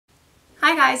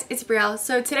Hi guys, it's Brielle.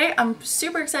 So today I'm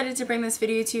super excited to bring this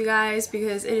video to you guys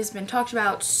because it has been talked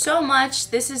about so much.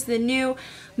 This is the new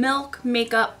Milk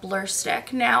Makeup Blur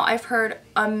Stick. Now I've heard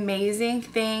amazing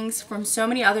things from so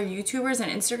many other YouTubers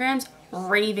and Instagrams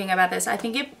raving about this. I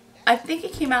think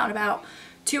it came out about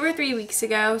 2 or 3 weeks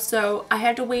ago, so I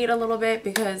had to wait a little bit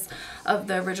because of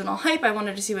the original hype. I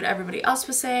wanted to see what everybody else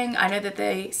was saying. I know that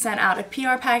they sent out a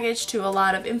PR package to a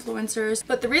lot of influencers,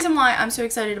 but the reason why I'm so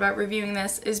excited about reviewing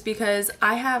this is because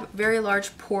I have very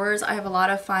large pores. I have a lot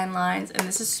of fine lines, and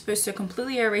this is supposed to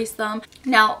completely erase them.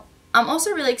 Now, I'm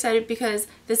also really excited because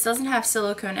this doesn't have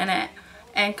silicone in it.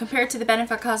 And compared to the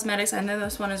Benefit Cosmetics, I know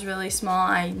this one is really small.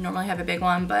 I normally have a big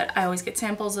one, but I always get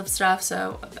samples of stuff,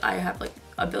 so I have like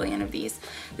a billion of these.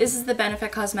 This is the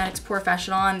Benefit Cosmetics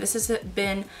POREfessional, and this has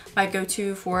been my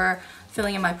go-to for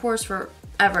filling in my pores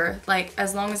forever. Like,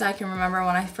 as long as I can remember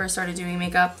when I first started doing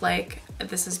makeup, like,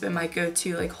 this has been my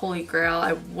go-to, like, holy grail.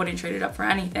 I wouldn't trade it up for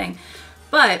anything.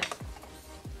 But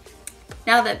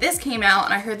now that this came out,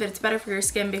 and I heard that it's better for your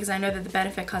skin because I know that the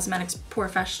Benefit Cosmetics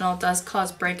POREfessional does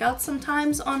cause breakouts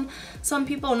sometimes on some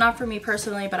people. Not for me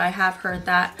personally, but I have heard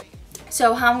that.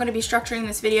 So how I'm going to be structuring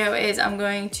this video is I'm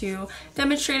going to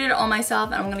demonstrate it on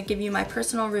myself, and I'm going to give you my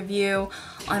personal review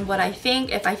on what I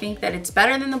think, if I think that it's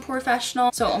better than the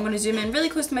POREfessional. So I'm going to zoom in really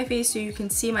close to my face so you can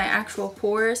see my actual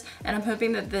pores, and I'm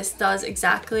hoping that this does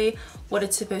exactly what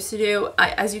it's supposed to do.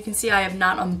 As you can see, I have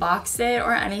not unboxed it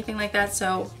or anything like that,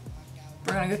 so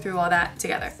we're going to go through all that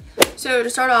together. So to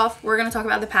start off, we're going to talk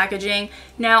about the packaging.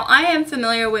 Now, I am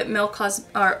familiar with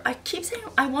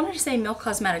I wanted to say Milk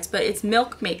Cosmetics, but it's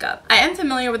Milk Makeup. I am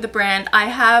familiar with the brand. I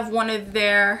have one of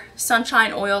their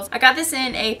sunshine oils. I got this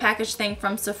in a package thing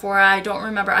from Sephora. I don't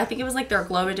remember. I think it was like their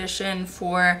Glow Edition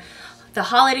for the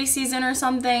holiday season or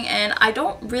something, and I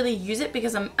don't really use it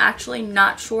because I'm actually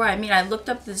not sure. I mean, I looked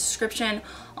up the description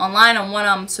online on what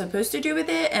I'm supposed to do with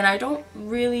it, and I don't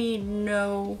really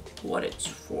know what it's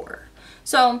for.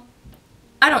 So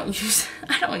I don't use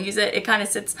it. It kind of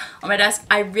sits on my desk.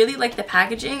 I really like the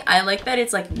packaging. I like that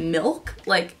it's like milk.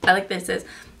 Like, I like that it says,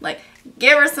 like,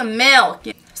 give her some milk.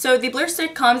 So the Blur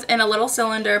Stick comes in a little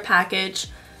cylinder package.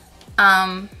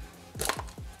 Oh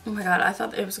my god, I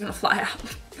thought it was gonna fly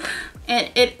out. And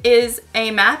it is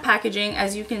a matte packaging,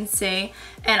 as you can see.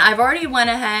 And I've already went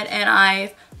ahead and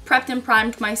I've prepped and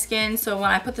primed my skin, so when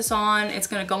I put this on, it's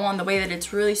gonna go on the way that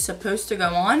it's really supposed to go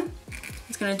on.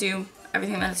 It's gonna do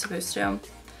everything that it's supposed to.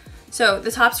 So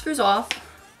the top screws off,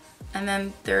 and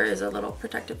then there is a little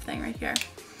protective thing right here.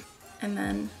 And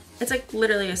then it's like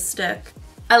literally a stick.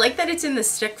 I like that it's in the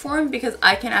stick form because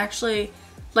I can actually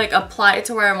like apply it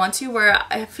to where I want to, where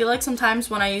I feel like sometimes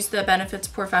when I use the Benefits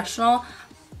POREfessional,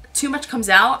 too much comes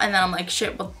out and then I'm like,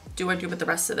 shit, what do I do with the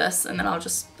rest of this? And then I'll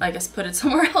just, I guess, put it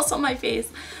somewhere else on my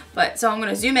face. But so I'm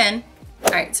gonna zoom in.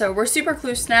 All right, so we're super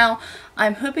close now.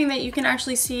 I'm hoping that you can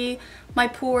actually see my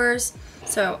pores.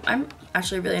 So I'm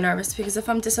actually really nervous because if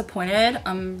I'm disappointed,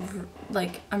 I'm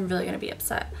really gonna be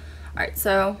upset. All right,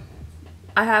 so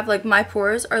I have like my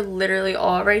pores are literally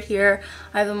all right here.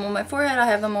 I have them on my forehead, I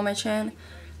have them on my chin.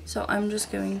 So I'm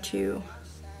just going to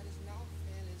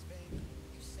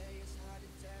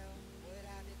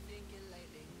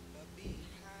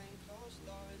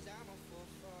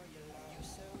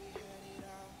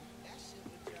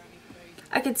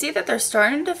I can see that they're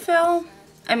starting to fill.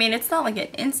 I mean, it's not like an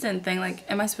instant thing. Like,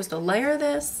 am I supposed to layer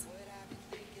this?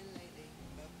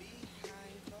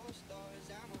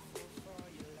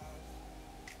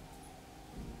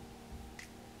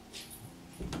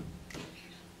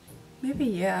 Maybe,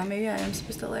 yeah, maybe I am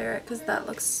supposed to layer it because that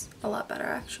looks a lot better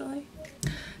actually.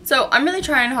 So I'm really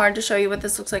trying hard to show you what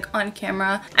this looks like on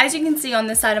camera. As you can see on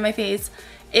this side of my face,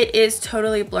 it is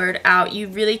totally blurred out. You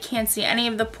really can't see any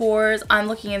of the pores. I'm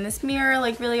looking in this mirror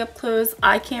like really up close.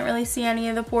 I can't really see any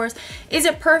of the pores. Is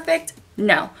it perfect?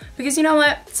 No. Because you know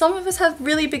what? Some of us have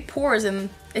really big pores, and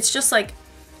it's just like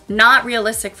not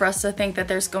realistic for us to think that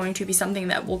there's going to be something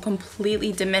that will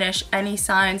completely diminish any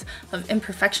signs of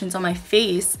imperfections on my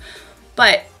face.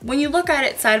 But when you look at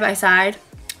it side by side,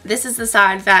 this is the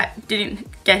side that didn't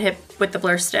get hit with the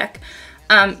Blur Stick.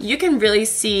 You can really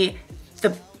see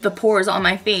the pores on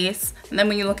my face, and then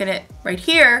when you look at it right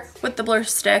here with the Blur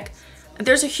Stick,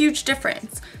 there's a huge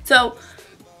difference. So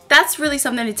that's really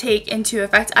something to take into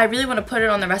effect. I really want to put it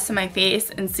on the rest of my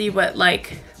face and see what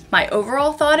like my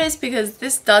overall thought is, because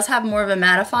this does have more of a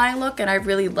mattifying look and I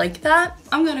really like that.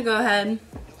 I'm gonna go ahead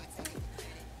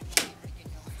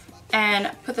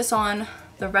and put this on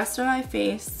the rest of my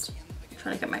face. I'm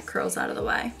trying to get my curls out of the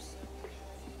way.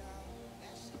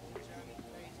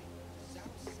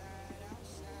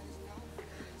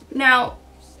 Now,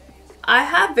 I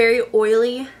have very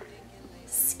oily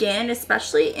skin,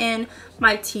 especially in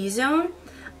my T-zone,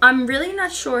 I'm really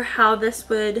not sure how this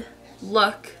would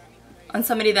look on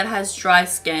somebody that has dry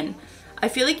skin. I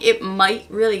feel like it might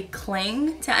really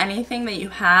cling to anything that you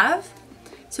have.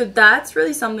 So that's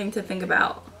really something to think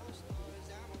about.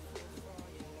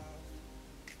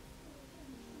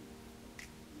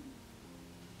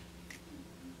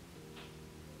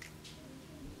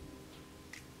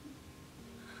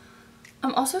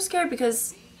 I'm also scared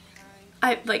because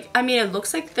I mean, it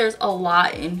looks like there's a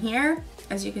lot in here,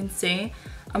 as you can see.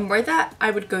 I'm worried that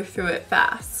I would go through it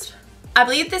fast. I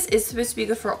believe this is supposed to be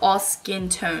good for all skin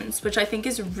tones, which I think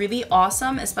is really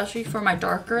awesome, especially for my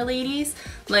darker ladies.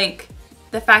 Like,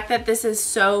 the fact that this is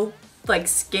so, like,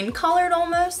 skin colored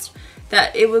almost,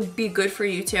 that it would be good for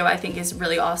you too, I think is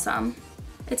really awesome.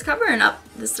 It's covering up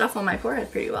the stuff on my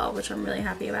forehead pretty well, which I'm really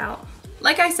happy about.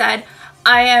 Like I said,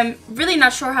 I am really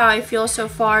not sure how I feel so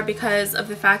far because of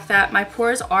the fact that my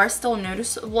pores are still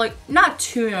noticeable, like not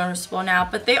too noticeable now,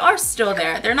 but they are still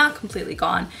there. They're not completely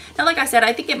gone. Now, like I said,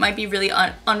 I think it might be really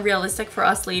unrealistic for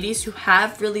us ladies who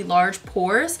have really large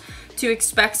pores to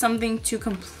expect something to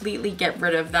completely get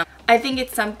rid of them. I think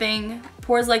it's something,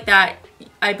 pores like that,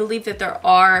 I believe that there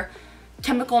are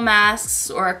chemical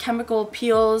masks or chemical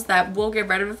peels that will get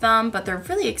rid of them, but they're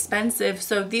really expensive.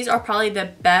 So these are probably the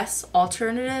best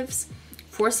alternatives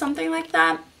for something like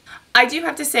that. I do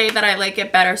have to say that I like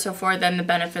it better so far than the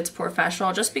Benefit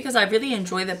POREfessional, just because I really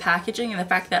enjoy the packaging and the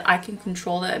fact that I can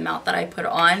control the amount that I put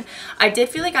on. I did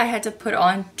feel like I had to put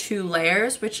on 2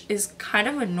 layers, which is kind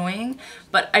of annoying,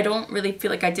 but I don't really feel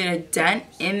like I did a dent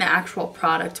in the actual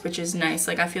product, which is nice.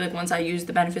 Like, I feel like once I use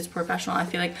the Benefit POREfessional, I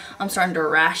feel like I'm starting to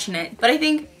ration it. But I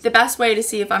think the best way to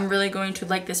see if I'm really going to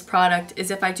like this product is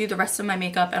if I do the rest of my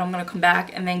makeup, and I'm going to come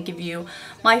back and then give you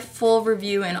my full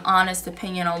review and honest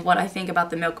opinion on what I think about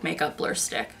the Milk Makeup Blur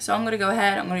Stick. So I'm going to go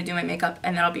ahead, I'm going to do my makeup,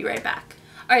 and then I'll be right back.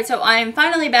 Alright, so I'm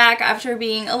finally back after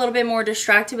being a little bit more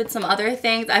distracted with some other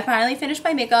things. I finally finished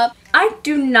my makeup. I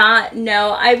do not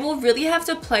know. I will really have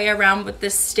to play around with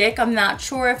this stick. I'm not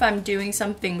sure if I'm doing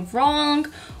something wrong,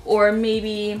 or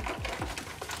maybe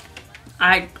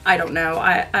I don't know.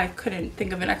 I couldn't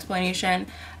think of an explanation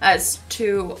as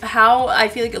to how I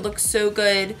feel like it looks so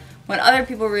good when other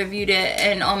people reviewed it,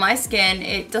 and on my skin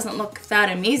it doesn't look that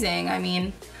amazing. I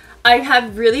mean, I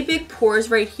have really big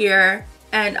pores right here,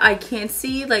 and I can't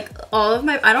see like all of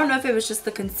my, I don't know if it was just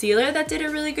the concealer that did a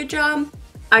really good job.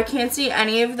 I can't see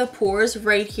any of the pores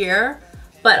right here,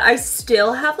 but I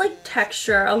still have like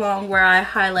texture along where I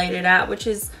highlighted at, which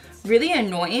is really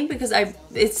annoying because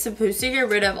it's supposed to get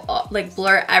rid of, like,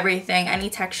 blur everything, any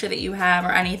texture that you have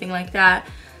or anything like that.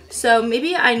 So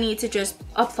maybe I need to just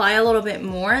apply a little bit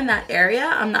more in that area.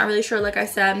 I'm not really sure. Like I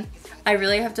said, I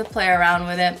really have to play around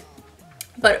with it.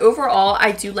 But overall,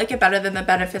 I do like it better than the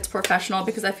Benefit POREfessional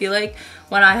because I feel like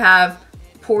when I have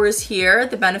pores here,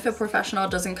 the Benefit POREfessional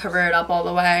doesn't cover it up all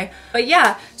the way. But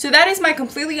yeah, so that is my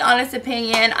completely honest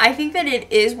opinion. I think that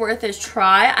it is worth a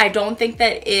try. I don't think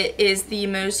that it is the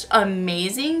most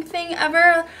amazing thing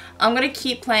ever. I'm gonna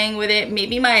keep playing with it.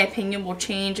 Maybe my opinion will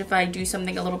change if I do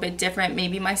something a little bit different.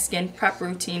 Maybe my skin prep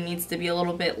routine needs to be a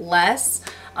little bit less.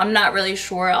 I'm not really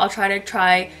sure. I'll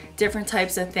try different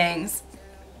types of things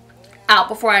out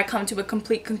before I come to a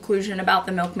complete conclusion about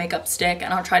the Milk Makeup Stick,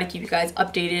 and I'll try to keep you guys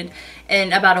updated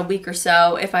in about a week or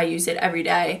so if I use it every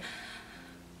day.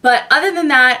 But other than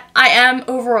that, I am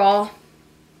overall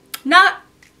not,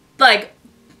 like,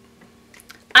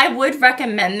 I would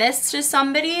recommend this to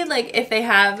somebody, like, if they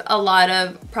have a lot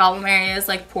of problem areas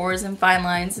like pores and fine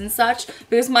lines and such,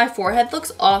 because my forehead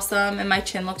looks awesome and my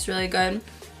chin looks really good.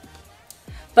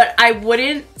 But I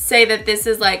wouldn't say that this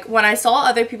is, like, when I saw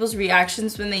other people's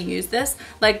reactions when they used this,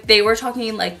 like, they were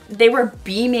talking, like, they were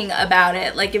beaming about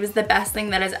it, like it was the best thing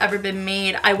that has ever been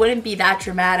made. I wouldn't be that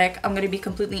dramatic. I'm gonna be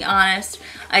completely honest.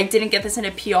 I didn't get this in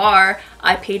a PR.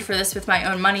 I paid for this with my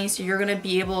own money, so you're gonna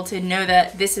be able to know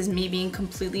that this is me being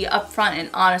completely upfront and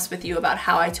honest with you about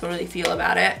how I totally feel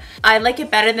about it. I like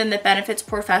it better than the Benefit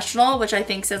POREfessional, which I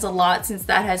think says a lot since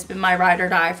that has been my ride or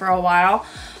die for a while.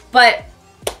 But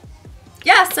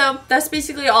yeah, so that's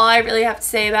basically all I really have to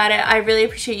say about it. I really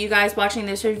appreciate you guys watching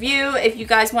this review. If you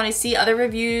guys want to see other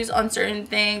reviews on certain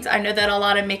things, I know that a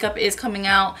lot of makeup is coming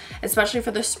out, especially for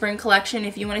the spring collection.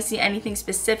 If you want to see anything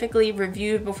specifically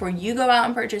reviewed before you go out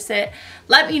and purchase it,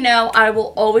 let me know. I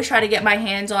will always try to get my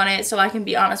hands on it so I can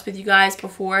be honest with you guys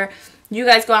before you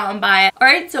guys go out and buy it.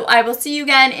 Alright, so I will see you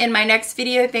again in my next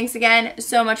video. Thanks again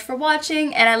so much for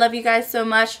watching, and I love you guys so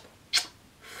much.